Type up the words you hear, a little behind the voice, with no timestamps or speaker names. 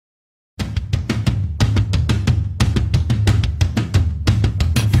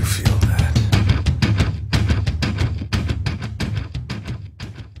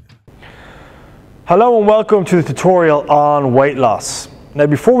Hello and welcome to the tutorial on weight loss. Now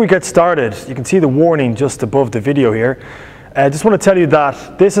before we get started, you can see the warning just above the video here. I just want to tell you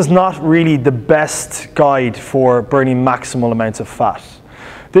that this is not really the best guide for burning maximal amounts of fat.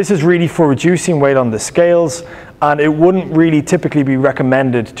 This is really for reducing weight on the scales, and it wouldn't really typically be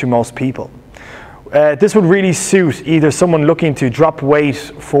recommended to most people. This would really suit either someone looking to drop weight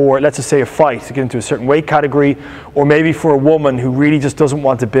for, let's just say, a fight, to get into a certain weight category, or maybe for a woman who really just doesn't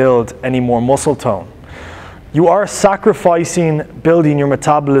want to build any more muscle tone. You are sacrificing building your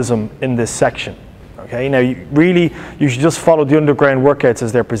metabolism in this section. Okay, now you should just follow the underground workouts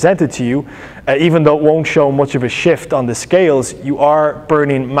as they're presented to you. Even though it won't show much of a shift on the scales, you are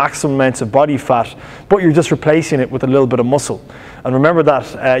burning maximum amounts of body fat, but you're just replacing it with a little bit of muscle. And remember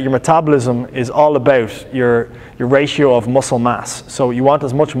that your metabolism is all about your ratio of muscle mass. So you want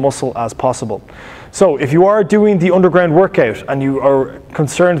as much muscle as possible. So if you are doing the underground workout and you are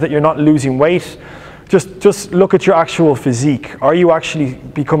concerned that you're not losing weight, just look at your actual physique. Are you actually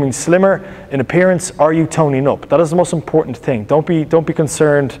becoming slimmer in appearance? Are you toning up? That is the most important thing. Don't be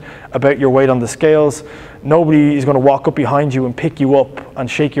concerned about your weight on the scales. Nobody is going to walk up behind you and pick you up and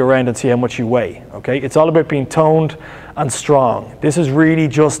shake you around and see how much you weigh. Okay? It's all about being toned and strong. This is really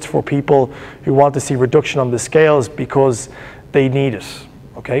just for people who want to see reduction on the scales because they need it.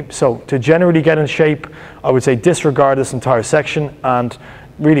 Okay? So to generally get in shape, I would say disregard this entire section, and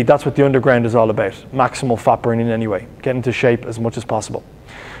really, that's what the underground is all about. Maximal fat burning anyway. Get into shape as much as possible.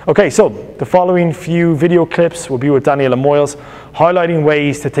 Okay, so the following few video clips will be with Daniella Moyles, highlighting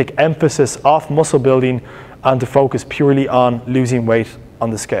ways to take emphasis off muscle building and to focus purely on losing weight on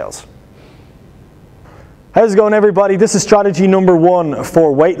the scales. How's it going, everybody? This is strategy number 1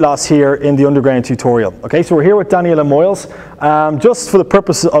 for weight loss here in the underground tutorial. Okay, so we're here with Daniella Moyles. Just for the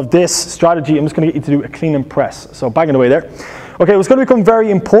purpose of this strategy, I'm just going to get you to do a clean and press. So banging away there. Okay, what's going to become very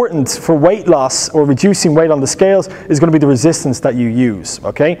important for weight loss or reducing weight on the scales is going to be the resistance that you use,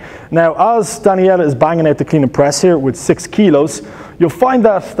 okay? Now, as Daniella is banging out the clean and press here with 6 kilos, you'll find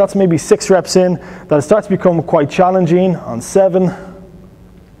that that's maybe 6 reps in, that it starts to become quite challenging on 7,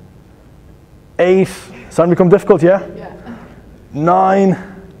 8, starting to become difficult, yeah? Yeah. 9,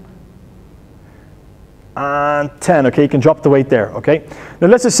 and 10, okay, you can drop the weight there, okay? Now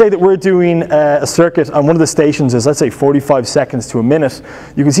let's just say that we're doing a circuit and one of the stations is, let's say, 45 seconds to a minute.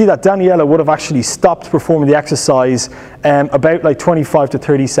 You can see that Daniella would have actually stopped performing the exercise about like 25 to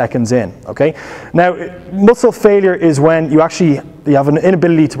 30 seconds in, okay? Now, muscle failure is when you have an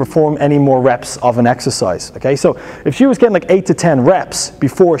inability to perform any more reps of an exercise, okay? So if she was getting like 8 to 10 reps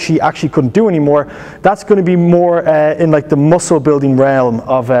before she actually couldn't do anymore, that's going to be more in like the muscle building realm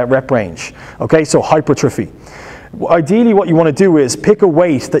of rep range, okay? So hypertrophy. Ideally, what you want to do is pick a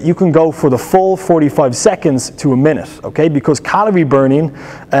weight that you can go for the full 45 seconds to a minute, okay? Because calorie burning,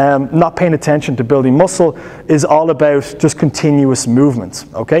 not paying attention to building muscle, is all about just continuous movement,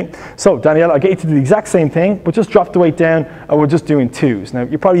 okay? So Daniella, I'll get you to do the exact same thing, but just drop the weight down, and we're just doing 2s. Now,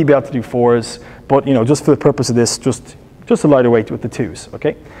 you'll probably be able to do 4s, but you know, just for the purpose of this, just a lighter weight with the 2s,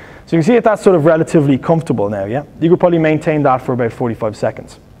 okay? So you can see that that's sort of relatively comfortable now, yeah? You could probably maintain that for about 45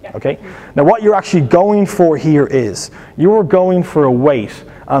 seconds. Okay. Now what you're actually going for here is you're going for a weight,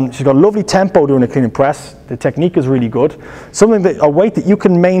 and she's got a lovely tempo doing a clean and press. The technique is really good. A weight that you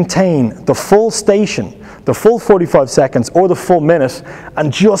can maintain the full station, the full 45 seconds or the full minute,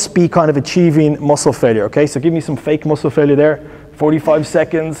 and just be kind of achieving muscle failure. Okay, so give me some fake muscle failure there. 45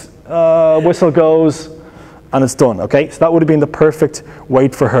 seconds, whistle goes, and it's done. Okay, so that would have been the perfect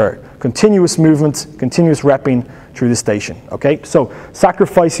weight for her. Continuous movement, continuous repping through the station, okay? So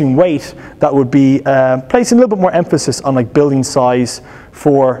sacrificing weight, that would be placing a little bit more emphasis on like building size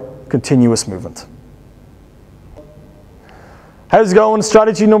for continuous movement. How's it going?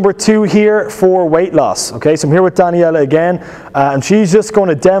 Strategy number 2 here for weight loss, okay? So I'm here with Daniella again, and she's just going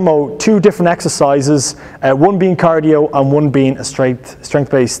to demo 2 different exercises, one being cardio and one being a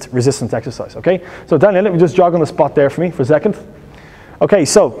strength-based resistance exercise, okay? So Daniella, let me just jog on the spot there for me for a second. Okay,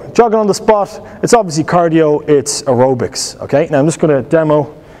 so jogging on the spot, it's obviously cardio, it's aerobics, okay? Now I'm just going to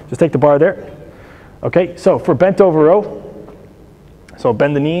demo, just take the bar there. Okay, so for bent over row, so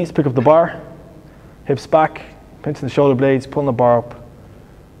bend the knees, pick up the bar, hips back, pinching the shoulder blades, pulling the bar up.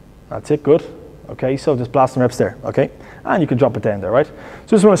 That's it, good. Okay, so just blast some reps there, okay? And you can drop it down there, right?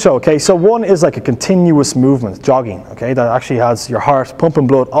 So just want to show, okay, so one is like a continuous movement, jogging, okay? That actually has your heart pumping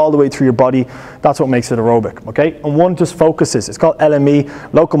blood all the way through your body. That's what makes it aerobic, okay? And one just focuses, it's called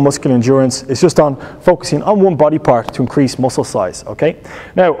LME, local muscular endurance. It's just on focusing on one body part to increase muscle size, okay?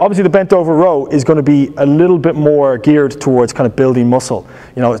 Now, obviously the bent over row is going to be a little bit more geared towards kind of building muscle.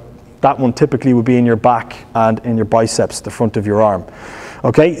 You know, that one typically would be in your back and in your biceps, the front of your arm.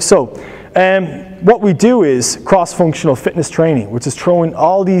 Okay, so what we do is cross-functional fitness training, which is throwing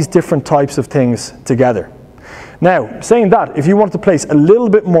all these different types of things together. Now, saying that, if you want to place a little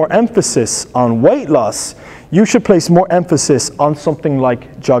bit more emphasis on weight loss, you should place more emphasis on something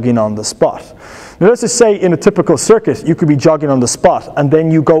like jogging on the spot. Now, let's just say in a typical circuit, you could be jogging on the spot and then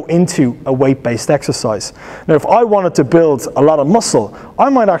you go into a weight-based exercise. Now, if I wanted to build a lot of muscle, I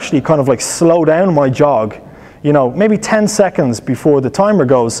might actually kind of like slow down my jog, you know, maybe 10 seconds before the timer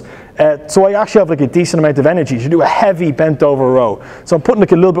goes. So I actually have like a decent amount of energy to do a heavy bent over row. So I'm putting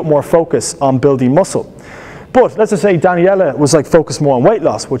like a little bit more focus on building muscle. But let's just say Daniella was like focused more on weight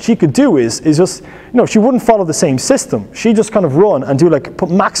loss. What she could do is just, you know, she wouldn't follow the same system. She'd just kind of run and do like, put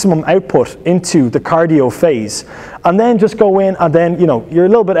maximum output into the cardio phase. And then just go in and then, you know, you're a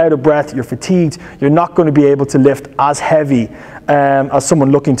little bit out of breath, you're fatigued, you're not going to be able to lift as heavy as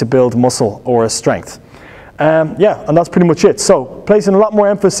someone looking to build muscle or strength. Yeah, and that's pretty much it. So placing a lot more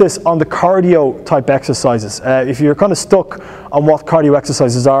emphasis on the cardio type exercises. If you're kind of stuck on what cardio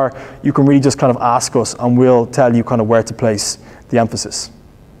exercises are, you can really just kind of ask us and we'll tell you kind of where to place the emphasis.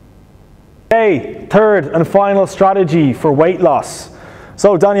 Okay, third and final strategy for weight loss.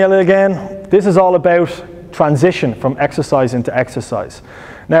 So Daniella again, this is all about transition from exercise into exercise.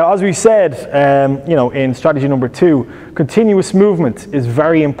 Now, as we said, you know, in strategy number 2, continuous movement is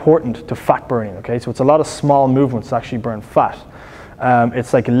very important to fat burning. Okay, so it's a lot of small movements that actually burn fat.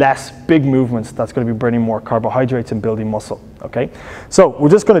 It's like less big movements that's going to be burning more carbohydrates and building muscle. Okay, so we're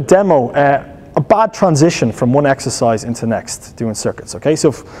just going to demo a bad transition from one exercise into next, doing circuits. Okay,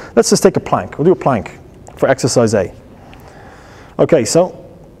 so let's just take a plank. We'll do a plank for exercise A. Okay, so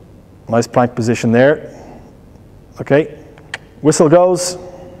nice plank position there. Okay, whistle goes.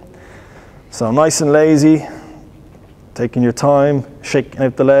 So nice and lazy, taking your time, shaking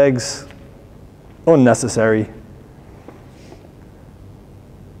out the legs, unnecessary.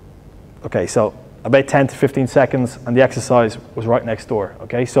 Okay, so about 10 to 15 seconds and the exercise was right next door.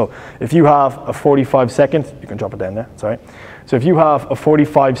 Okay, so if you have a 45-second, you can drop it down there, sorry. So if you have a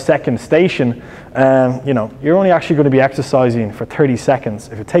 45-second station, you know, you're only actually going to be exercising for 30 seconds.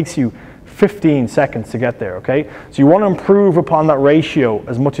 If it takes you 15 seconds to get there, okay? So you want to improve upon that ratio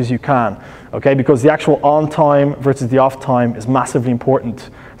as much as you can, okay? Because the actual on time versus the off time is massively important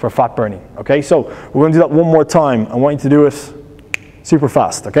for fat burning, okay? So we're going to do that one more time. I want you to do it super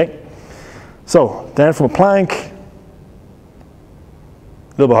fast, okay? So down from a plank, a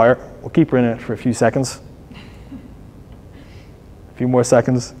little bit higher. We'll keep her in it for a few seconds. A few more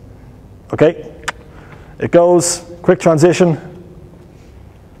seconds, okay? It goes, quick transition.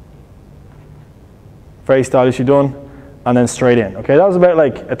 Very stylishly done, and then straight in. Okay, that was about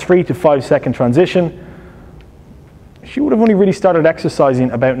like a 3 to 5 second transition. She would have only really started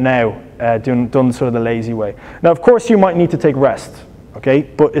exercising about now, done sort of the lazy way. Now, of course, you might need to take rest, okay?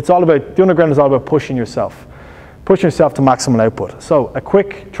 But it's all about, the underground is all about pushing yourself to maximal output. So a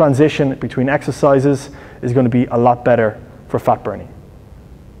quick transition between exercises is going to be a lot better for fat burning.